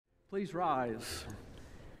Please rise.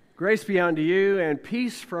 Grace be unto you and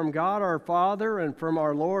peace from God our Father and from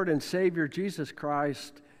our Lord and Savior Jesus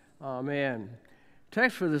Christ. Amen.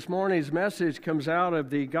 Text for this morning's message comes out of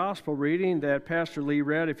the gospel reading that Pastor Lee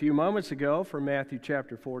read a few moments ago from Matthew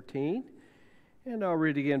chapter 14. And I'll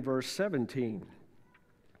read again verse 17.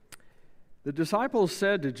 The disciples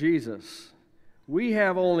said to Jesus, "We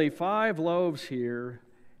have only 5 loaves here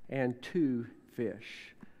and 2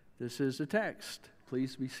 fish." This is the text.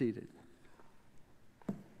 Please be seated.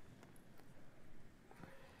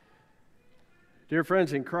 Dear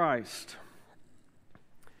friends in Christ,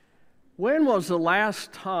 when was the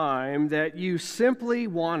last time that you simply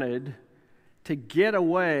wanted to get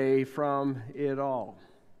away from it all?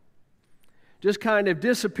 Just kind of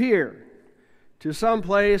disappear to some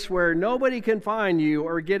place where nobody can find you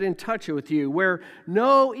or get in touch with you, where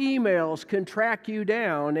no emails can track you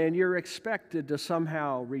down and you're expected to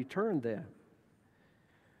somehow return them,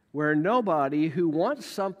 where nobody who wants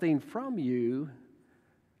something from you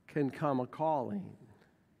can come a-calling.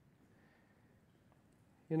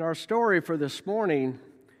 In our story for this morning,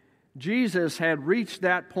 Jesus had reached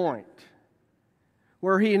that point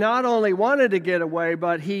where he not only wanted to get away,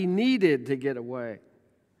 but he needed to get away.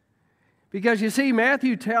 Because you see,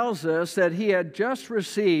 Matthew tells us that he had just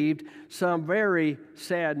received some very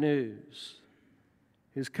sad news.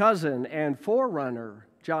 His cousin and forerunner,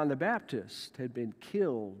 John the Baptist, had been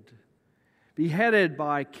killed, beheaded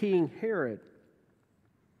by King Herod.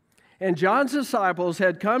 And John's disciples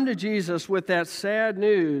had come to Jesus with that sad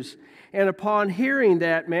news. And upon hearing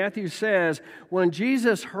that, Matthew says, when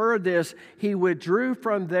Jesus heard this, he withdrew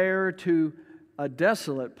from there to a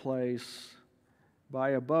desolate place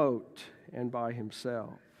by a boat and by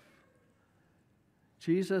himself.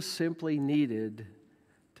 Jesus simply needed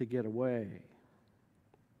to get away.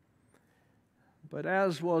 But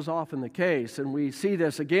as was often the case, and we see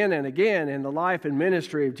this again and again in the life and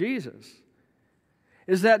ministry of Jesus,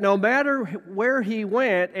 is that no matter where he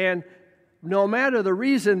went and no matter the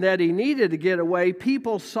reason that he needed to get away,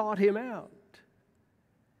 people sought him out.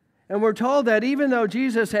 And we're told that even though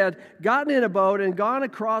Jesus had gotten in a boat and gone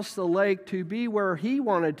across the lake to be where he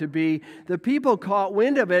wanted to be, the people caught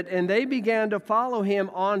wind of it and they began to follow him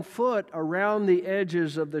on foot around the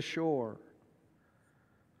edges of the shore.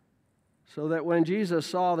 So that when Jesus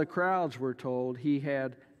saw the crowds, we're told, he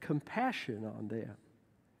had compassion on them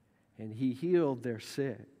and he healed their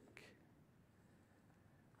sick.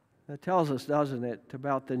 That tells us, doesn't it,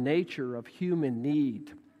 about the nature of human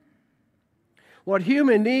need. What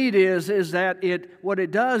human need is that what it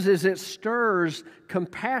does is it stirs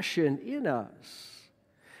compassion in us.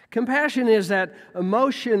 Compassion is that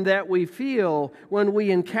emotion that we feel when we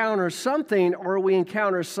encounter something or we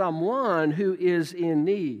encounter someone who is in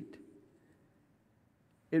need.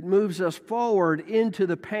 It moves us forward into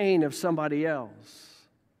the pain of somebody else.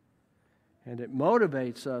 And it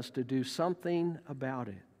motivates us to do something about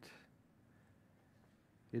it.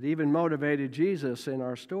 It even motivated Jesus in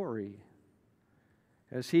our story,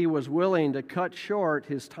 as he was willing to cut short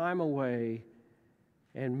his time away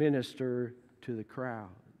and minister to the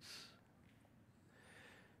crowds.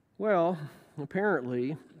 Well,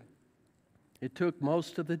 apparently, it took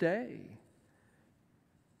most of the day.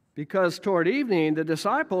 Because toward evening, the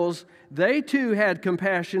disciples, they too had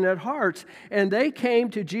compassionate hearts, and they came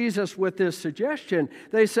to Jesus with this suggestion.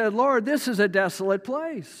 They said, "Lord, this is a desolate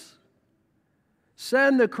place.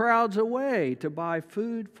 Send the crowds away to buy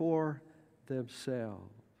food for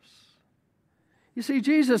themselves." You see,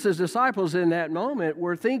 Jesus' disciples in that moment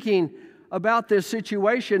were thinking about this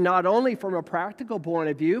situation not only from a practical point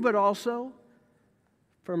of view, but also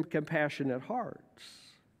from compassionate hearts.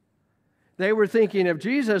 They were thinking of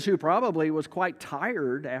Jesus, who probably was quite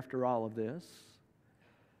tired after all of this.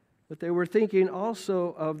 But they were thinking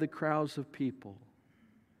also of the crowds of people.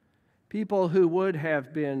 People who would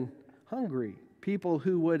have been hungry. People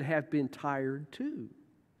who would have been tired too.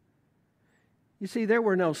 You see, there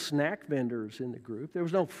were no snack vendors in the group. There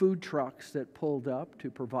was no food trucks that pulled up to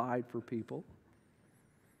provide for people.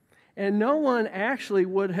 And no one actually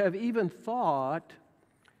would have even thought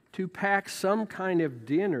to pack some kind of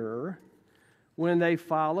dinner when they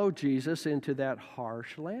followed Jesus into that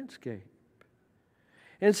harsh landscape.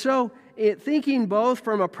 And so, thinking both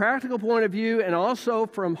from a practical point of view and also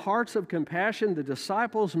from hearts of compassion, the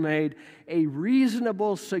disciples made a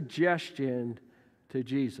reasonable suggestion to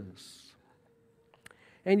Jesus.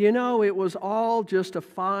 And you know, it was all just a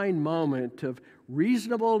fine moment of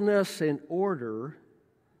reasonableness and order.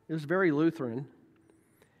 It was very Lutheran.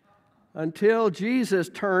 Until Jesus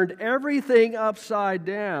turned everything upside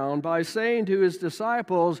down by saying to his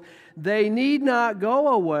disciples, they need not go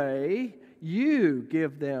away. you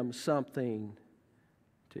give them something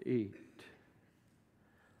to eat.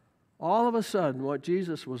 All of a sudden, what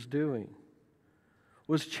Jesus was doing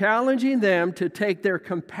was challenging them to take their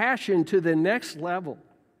compassion to the next level.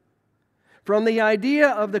 From the idea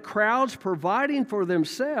of the crowds providing for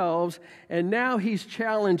themselves, and now he's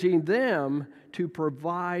challenging them to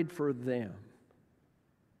provide for them.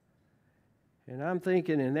 And I'm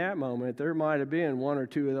thinking in that moment, there might have been one or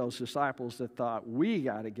two of those disciples that thought, we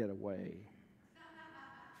got to get away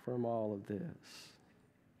from all of this.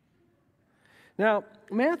 Now,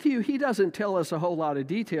 Matthew, he doesn't tell us a whole lot of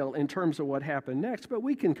detail in terms of what happened next, but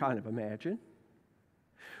we can kind of imagine.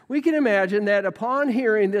 We can imagine that upon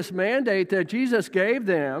hearing this mandate that Jesus gave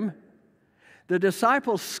them, the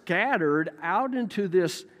disciples scattered out into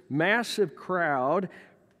this massive crowd,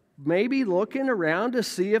 maybe looking around to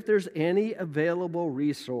see if there's any available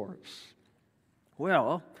resource.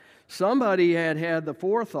 Well, somebody had the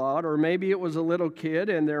forethought, or maybe it was a little kid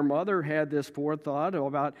and their mother had this forethought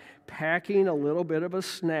about packing a little bit of a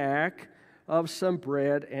snack of some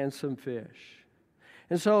bread and some fish.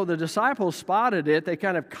 And so the disciples spotted it, they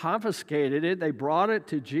kind of confiscated it, they brought it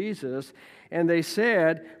to Jesus, and they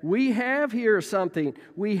said, we have here something.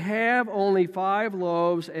 We have only 5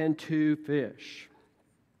 loaves and 2 fish.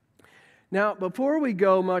 Now, before we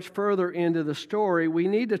go much further into the story, we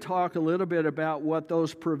need to talk a little bit about what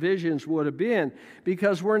those provisions would have been,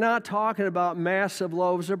 because we're not talking about massive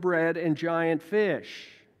loaves of bread and giant fish.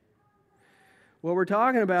 What we're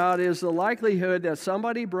talking about is the likelihood that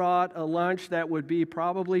somebody brought a lunch that would be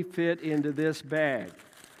probably fit into this bag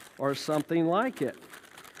or something like it.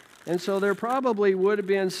 And so there probably would have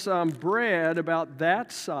been some bread about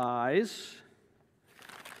that size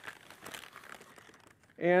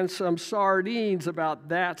and some sardines about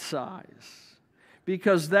that size,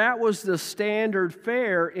 because that was the standard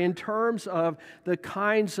fare in terms of the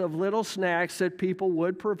kinds of little snacks that people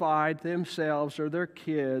would provide themselves or their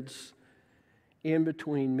kids in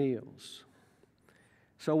between meals.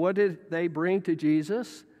 So what did they bring to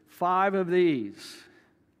Jesus? 5 of these,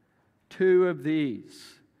 2 of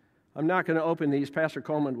these. I'm not going to open these. Pastor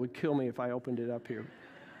Coleman would kill me if I opened it up here.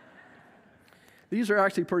 These are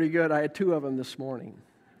actually pretty good. I had 2 of them this morning.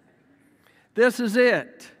 This is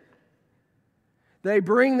it. They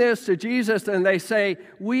bring this to Jesus and they say,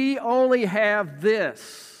 we only have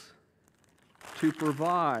this to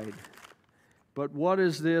provide. But what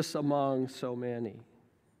is this among so many?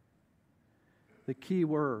 The key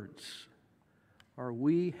words are,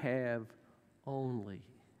 we have only.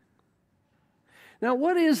 Now,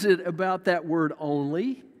 what is it about that word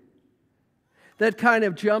only that kind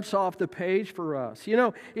of jumps off the page for us? You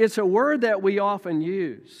know, it's a word that we often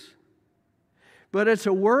use. But it's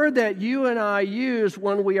a word that you and I use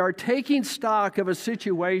when we are taking stock of a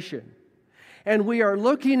situation and we are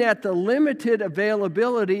looking at the limited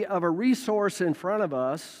availability of a resource in front of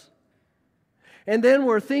us, and then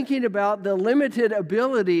we're thinking about the limited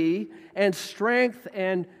ability and strength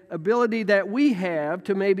and ability that we have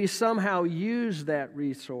to maybe somehow use that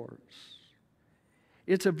resource.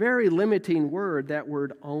 It's a very limiting word, that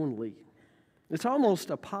word only. It's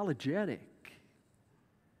almost apologetic.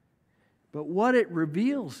 But what it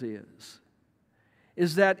reveals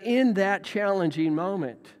is that in that challenging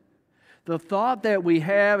moment, the thought that we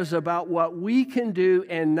have is about what we can do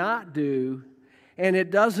and not do, and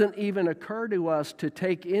it doesn't even occur to us to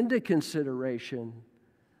take into consideration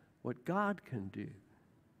what God can do.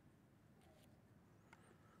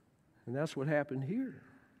 And that's what happened here.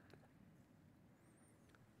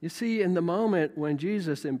 You see, in the moment when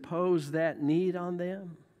Jesus imposed that need on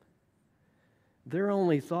them, their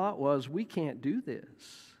only thought was, we can't do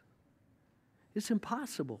this. It's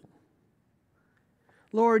impossible.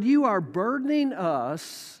 Lord, you are burdening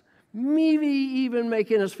us, maybe even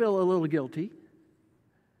making us feel a little guilty,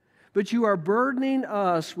 but you are burdening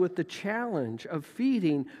us with the challenge of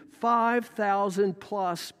feeding 5,000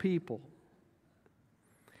 plus people.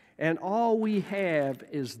 And all we have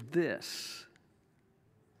is this.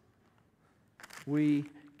 We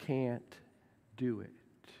can't do it.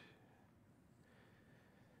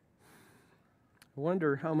 I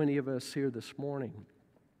wonder how many of us here this morning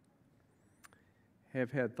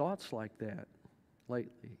have had thoughts like that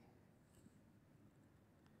lately.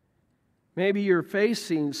 Maybe you're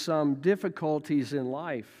facing some difficulties in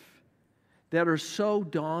life that are so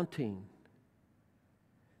daunting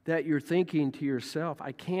that you're thinking to yourself,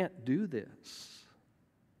 I can't do this.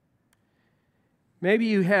 Maybe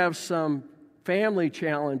you have some family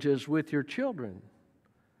challenges with your children,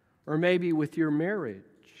 or maybe with your marriage.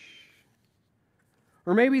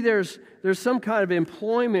 Or maybe there's some kind of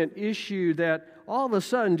employment issue that all of a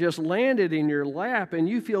sudden just landed in your lap and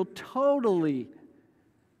you feel totally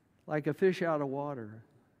like a fish out of water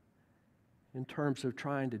in terms of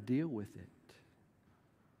trying to deal with it.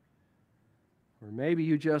 Or maybe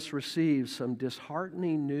you just received some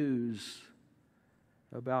disheartening news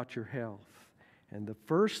about your health, and the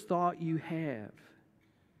first thought you have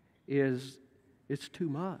is, it's too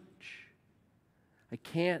much. I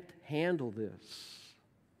can't handle this.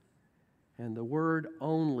 And the word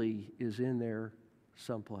only is in there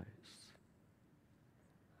someplace.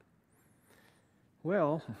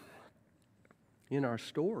 Well, in our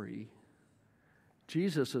story,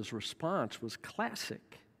 Jesus' response was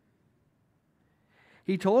classic.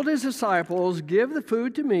 He told his disciples, "Give the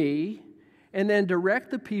food to me," and then direct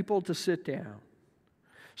the people to sit down.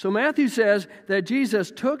 So Matthew says that Jesus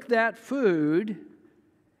took that food,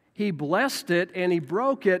 he blessed it, and he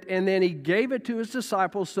broke it, and then he gave it to his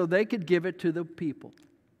disciples so they could give it to the people.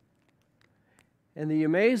 And the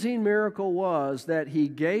amazing miracle was that he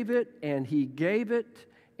gave it, and he gave it,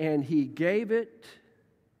 and he gave it,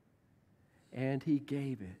 and he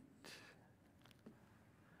gave it.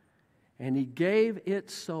 And he gave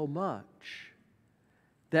it so much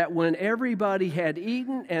that when everybody had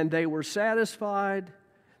eaten and they were satisfied,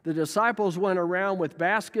 the disciples went around with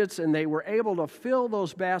baskets and they were able to fill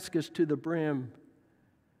those baskets to the brim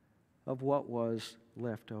of what was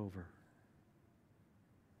left over.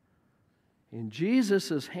 In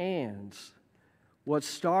Jesus' hands, what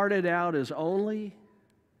started out as only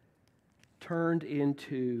turned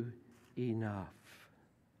into enough.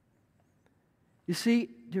 You see,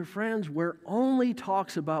 dear friends, where only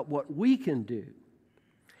talks about what we can do,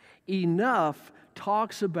 enough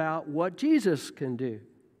talks about what Jesus can do.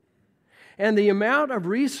 And the amount of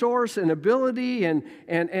resource and ability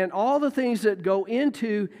and all the things that go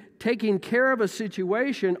into taking care of a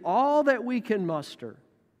situation, all that we can muster.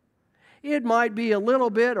 It might be a little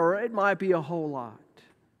bit or it might be a whole lot.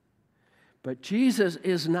 But Jesus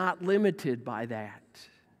is not limited by that.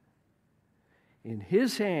 In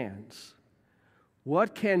his hands,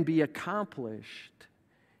 what can be accomplished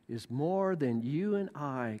is more than you and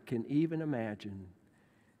I can even imagine.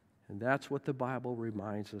 And that's what the Bible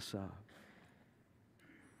reminds us of.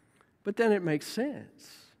 But then it makes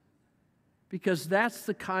sense, because that's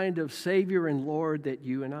the kind of Savior and Lord that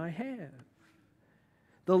you and I have.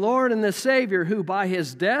 The Lord and the Savior who by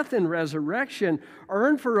his death and resurrection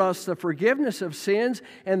earned for us the forgiveness of sins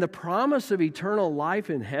and the promise of eternal life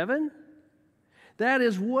in heaven. That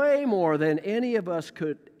is way more than any of us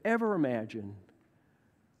could ever imagine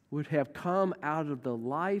would have come out of the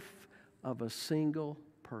life of a single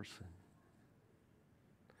person.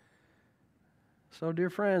 So,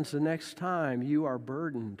 dear friends, the next time you are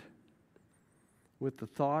burdened with the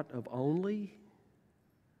thought of only,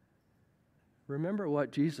 remember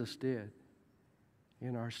what Jesus did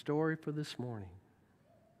in our story for this morning.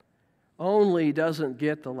 Only doesn't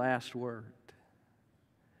get the last word.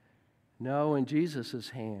 No, in Jesus'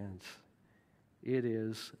 hands, it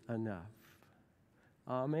is enough.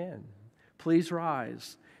 Amen. Please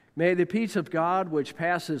rise. May the peace of God, which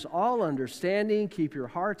passes all understanding, keep your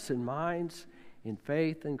hearts and minds in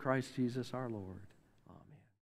faith in Christ Jesus our Lord.